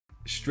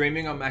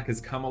Streaming on Mac has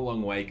come a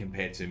long way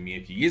compared to a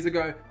mere few years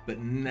ago, but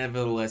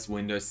nevertheless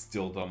Windows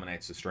still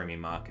dominates the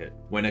streaming market.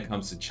 When it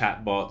comes to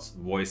chatbots,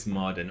 voice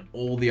mod, and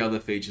all the other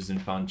features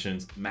and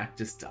functions, Mac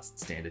just doesn't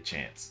stand a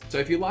chance. So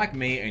if you're like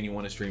me and you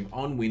want to stream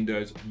on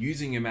Windows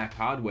using your Mac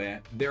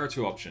hardware, there are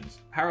two options,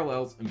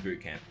 Parallels and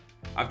Bootcamp.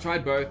 I've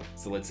tried both,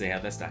 so let's see how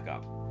they stack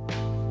up.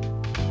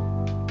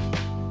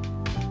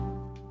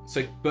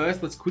 So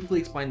first, let's quickly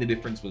explain the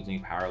difference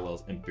between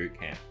Parallels and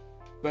Bootcamp.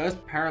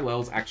 First,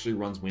 Parallels actually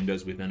runs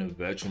Windows within a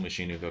virtual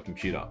machine of your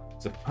computer.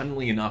 So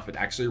funnily enough, it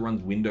actually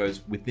runs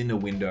Windows within a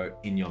window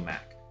in your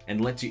Mac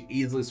and lets you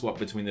easily swap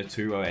between the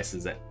two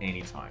OSs at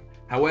any time.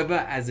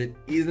 However, as it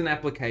is an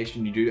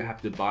application, you do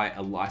have to buy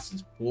a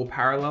license for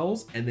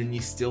Parallels, and then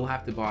you still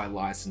have to buy a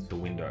license for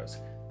Windows.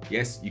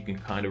 Yes, you can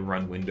kind of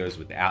run Windows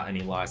without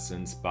any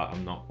license, but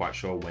I'm not quite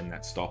sure when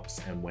that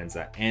stops and when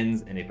that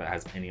ends and if it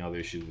has any other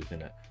issues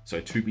within it. So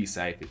to be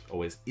safe, it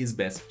always is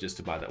best just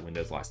to buy that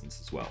Windows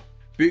license as well.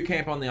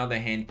 Bootcamp, on the other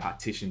hand,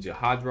 partitions your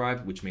hard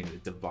drive, which means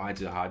it divides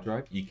your hard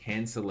drive. You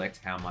can select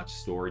how much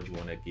storage you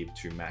want to give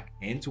to Mac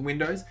and to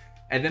Windows,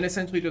 and then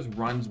essentially just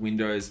runs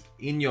Windows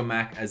in your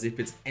Mac as if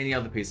it's any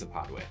other piece of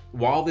hardware.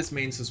 While this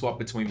means to swap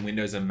between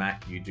Windows and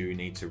Mac, you do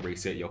need to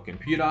reset your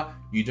computer.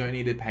 You don't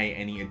need to pay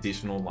any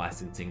additional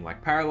licensing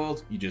like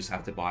Parallels, you just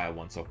have to buy a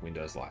once-off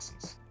Windows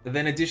license. But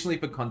then additionally,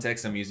 for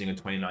context, I'm using a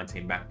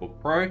 2019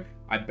 MacBook Pro.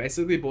 I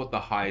basically bought the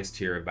highest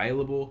tier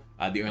available.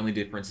 The only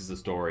difference is the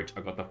storage.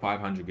 I got the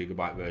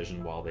 500GB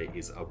version while there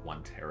is a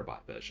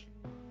 1TB version.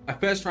 I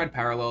first tried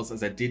Parallels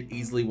as I did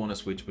easily want to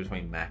switch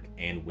between Mac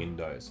and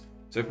Windows.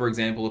 So for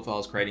example, if I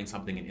was creating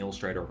something in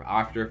Illustrator or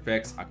After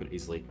Effects, I could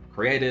easily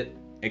create it,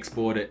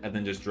 export it, and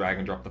then just drag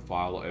and drop the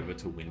file over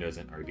to Windows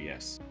and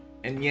OBS.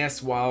 And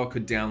yes, while I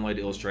could download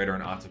Illustrator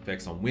and After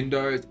Effects on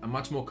Windows, I'm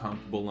much more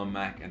comfortable on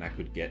Mac and I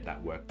could get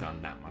that work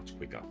done that much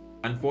quicker.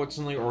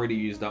 Unfortunately, already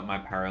used up my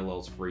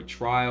Parallels free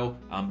trial,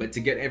 but to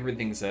get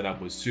everything set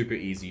up was super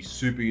easy,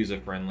 super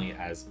user-friendly,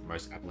 as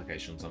most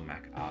applications on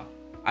Mac are.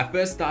 I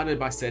first started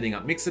by setting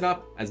up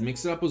Mix-It-Up, as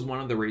Mix-It-Up was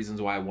one of the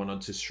reasons why I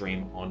wanted to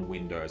stream on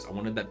Windows. I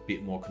wanted that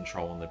bit more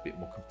control and a bit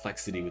more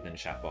complexity within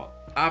Chatbot.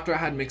 After I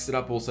had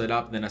Mix-It-Up all set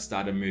up, then I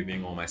started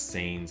moving all my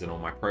scenes and all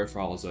my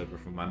profiles over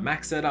from my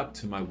Mac setup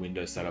to my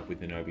Windows setup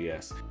within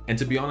OBS. And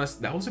to be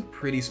honest, that was a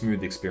pretty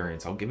smooth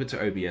experience. I'll give it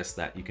to OBS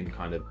that you can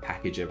kind of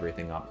package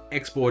everything up,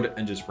 export it,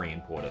 and just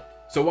re-import it.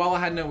 So while I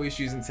had no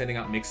issues in setting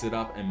up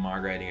Mix-It-Up and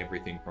migrating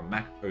everything from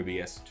Mac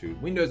OBS to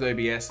Windows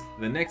OBS,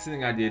 the next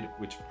thing I did,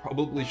 which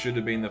probably should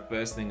have been the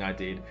first thing I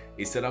did,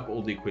 is set up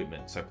all the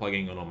equipment. So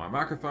plugging in all my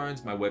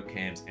microphones, my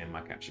webcams, and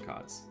my capture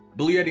cards.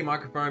 Blue Yeti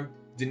microphone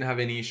didn't have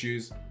any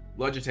issues.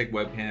 Logitech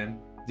webcam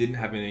didn't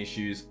have any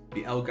issues.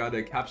 The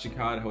Elgato capture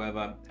card,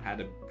 however,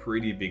 had a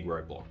pretty big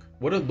roadblock.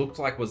 What it looked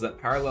like was that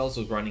Parallels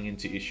was running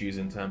into issues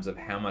in terms of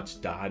how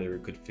much data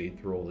it could feed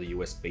through all the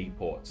USB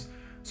ports.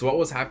 So what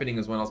was happening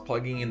is when I was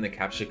plugging in the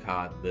capture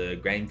card,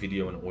 the game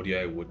video and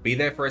audio would be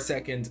there for a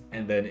second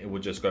and then it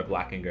would just go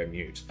black and go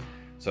mute.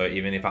 So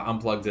even if I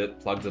unplugged it,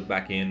 plugged it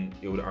back in,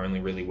 it would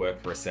only really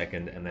work for a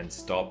second and then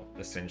stop,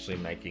 essentially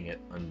making it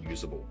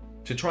unusable.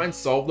 To try and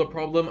solve the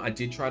problem, I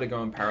did try to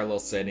go in Parallel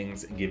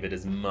settings and give it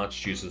as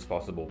much juice as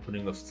possible,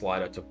 putting the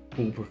slider to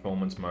full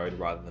performance mode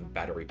rather than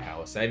battery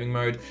power saving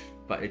mode,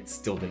 but it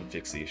still didn't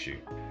fix the issue.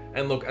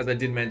 And look, as I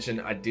did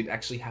mention, I did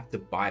actually have to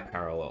buy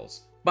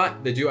Parallels.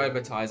 But they do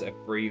advertise a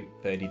free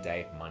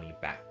 30-day money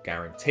back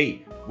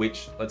guarantee,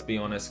 which, let's be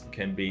honest,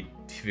 can be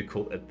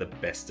difficult at the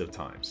best of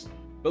times.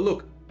 But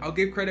look, I'll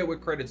give credit where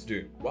credit's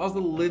due. While it was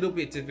a little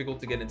bit difficult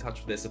to get in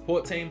touch with their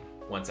support team,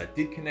 once I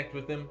did connect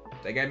with them,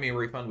 they gave me a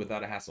refund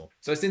without a hassle.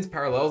 So since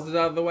Parallels is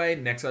out of the way,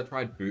 next I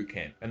tried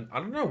Bootcamp. And I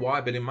don't know why,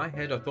 but in my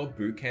head, I thought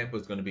Bootcamp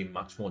was going to be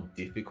much more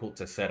difficult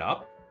to set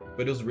up,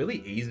 but it was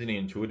really easy and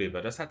intuitive.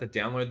 I just had to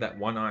download that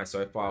one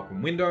ISO file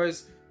from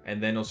Windows,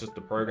 and then it was just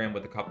a program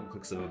with a couple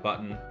clicks of a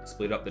button,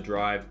 split up the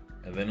drive,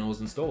 and then it was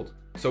installed.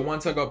 So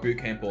once I got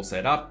Bootcamp all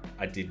set up,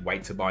 I did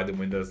wait to buy the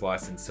Windows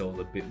license till it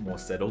was a bit more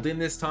settled in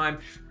this time.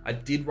 I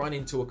did run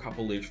into a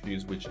couple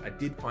issues which I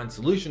did find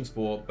solutions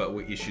for, but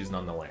were issues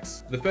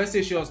nonetheless. The first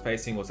issue I was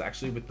facing was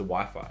actually with the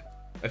Wi-Fi.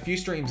 A few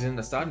streams in,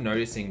 I started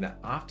noticing that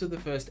after the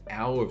first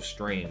hour of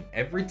stream,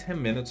 every 10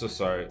 minutes or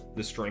so,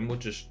 the stream would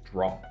just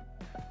drop.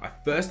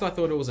 At first I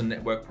thought it was a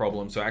network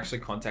problem, so I actually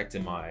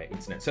contacted my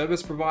internet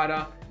service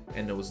provider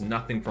and there was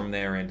nothing from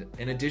their end.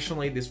 And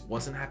additionally, this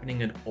wasn't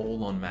happening at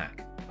all on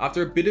Mac.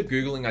 After a bit of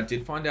Googling, I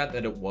did find out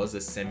that it was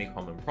a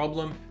semi-common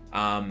problem,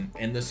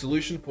 and the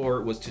solution for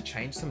it was to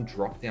change some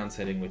drop-down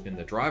setting within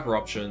the driver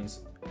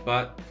options,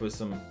 but for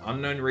some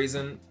unknown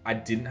reason, I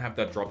didn't have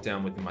that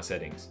drop-down within my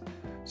settings.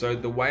 So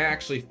the way I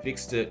actually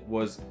fixed it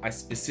was I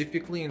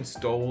specifically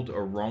installed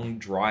a wrong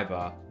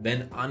driver,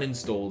 then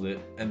uninstalled it,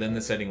 and then the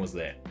setting was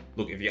there.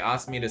 Look, if you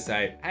asked me to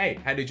say, hey,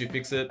 how did you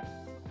fix it?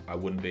 I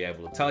wouldn't be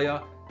able to tell you,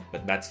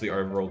 but that's the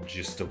overall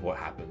gist of what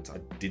happened. I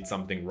did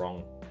something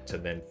wrong to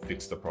then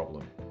fix the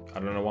problem. I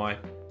don't know why,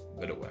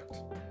 but it worked.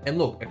 And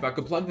look, if I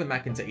could plug the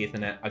Mac into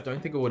Ethernet, I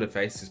don't think I would have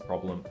faced this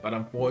problem, but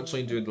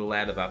unfortunately due to the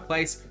layout of our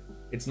place,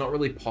 it's not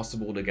really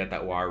possible to get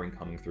that wiring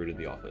coming through to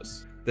the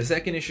office. The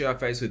second issue I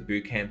faced with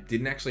Bootcamp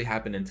didn't actually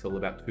happen until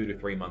about 2 to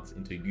 3 months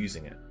into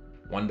using it.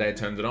 One day I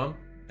turned it on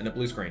and it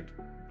blue screened.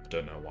 I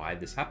don't know why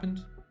this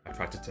happened. I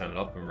tried to turn it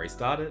off and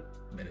restart it,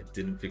 and it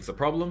didn't fix the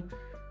problem.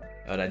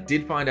 But I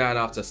did find out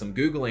after some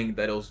Googling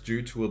that it was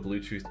due to a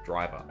Bluetooth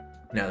driver.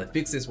 Now to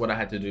fix this, what I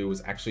had to do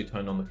was actually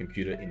turn on the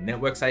computer in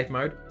network safe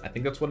mode. I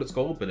think that's what it's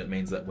called, but it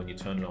means that when you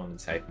turn it on in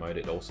safe mode,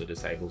 it also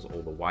disables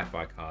all the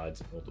Wi-Fi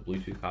cards, all the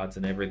Bluetooth cards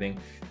and everything.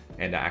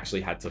 And I actually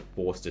had to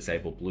force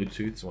disable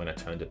Bluetooth, so when I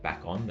turned it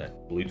back on,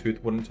 that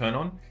Bluetooth wouldn't turn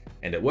on.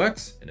 And it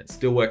works, and it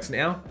still works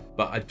now,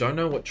 but I don't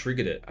know what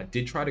triggered it. I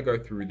did try to go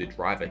through the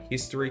driver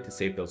history to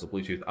see if there was a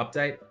Bluetooth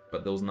update,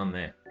 but there was none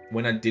there.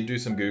 When I did do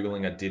some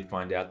Googling, I did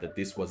find out that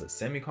this was a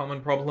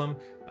semi-common problem.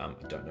 I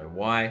don't know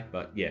why,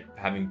 but yeah,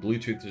 having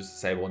Bluetooth just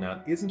disabled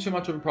now isn't too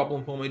much of a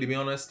problem for me, to be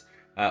honest.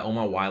 All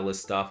my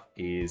wireless stuff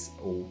is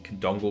all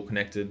dongle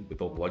connected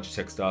with all the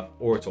Logitech stuff,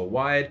 or it's all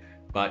wired,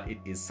 but it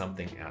is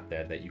something out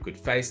there that you could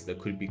face that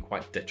could be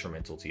quite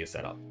detrimental to your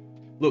setup.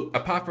 Look,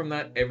 apart from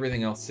that,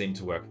 everything else seemed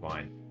to work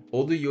fine.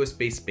 All the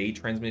USB speed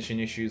transmission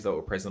issues that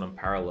were present on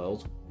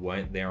Parallels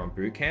weren't there on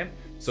Bootcamp,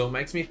 so it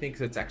makes me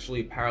think it's actually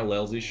a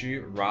Parallels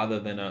issue rather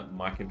than a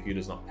my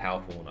computer's not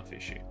powerful enough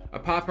issue.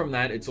 Apart from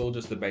that, it's all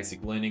just the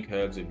basic learning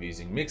curves of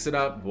using Mix It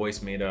Up,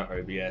 Voice Meter,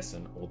 OBS,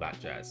 and all that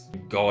jazz.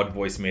 God,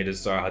 Voice Meter is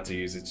so hard to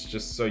use. It's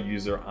just so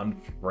user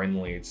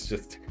unfriendly. It's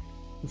just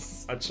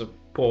such a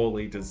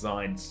poorly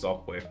designed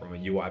software from a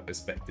UI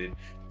perspective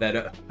that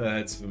it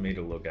hurts for me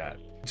to look at.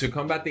 To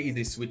combat the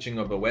easy switching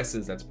of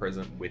OSs that's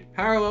present with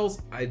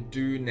Parallels, I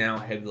do now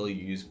heavily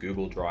use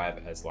Google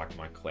Drive as like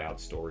my cloud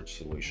storage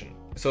solution.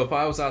 So if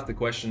I was asked the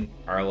question,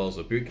 Parallels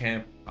or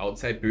Bootcamp, I would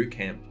say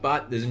Bootcamp,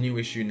 but there's a new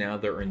issue now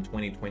that we're in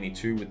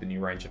 2022 with the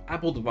new range of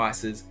Apple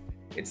devices.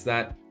 It's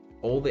that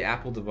all the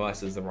Apple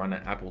devices that run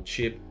an Apple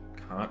chip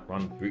can't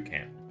run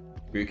Bootcamp.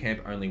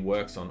 Bootcamp only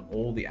works on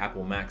all the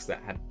Apple Macs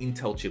that have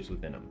Intel chips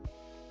within them.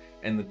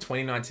 And the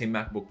 2019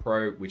 MacBook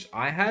Pro, which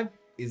I have,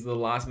 is the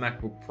last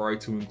MacBook Pro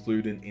to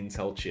include an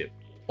Intel chip.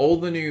 All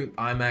the new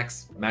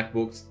iMacs,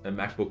 MacBooks, and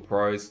MacBook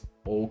Pros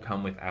all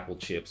come with Apple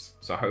chips.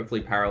 So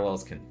hopefully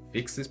Parallels can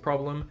fix this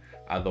problem.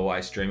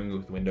 Otherwise, streaming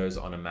with Windows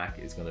on a Mac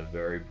is going to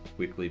very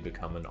quickly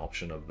become an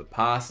option of the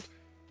past,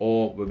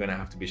 or we're going to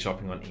have to be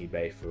shopping on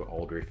eBay for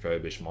old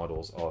refurbished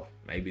models of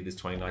maybe this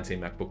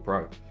 2019 MacBook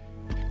Pro.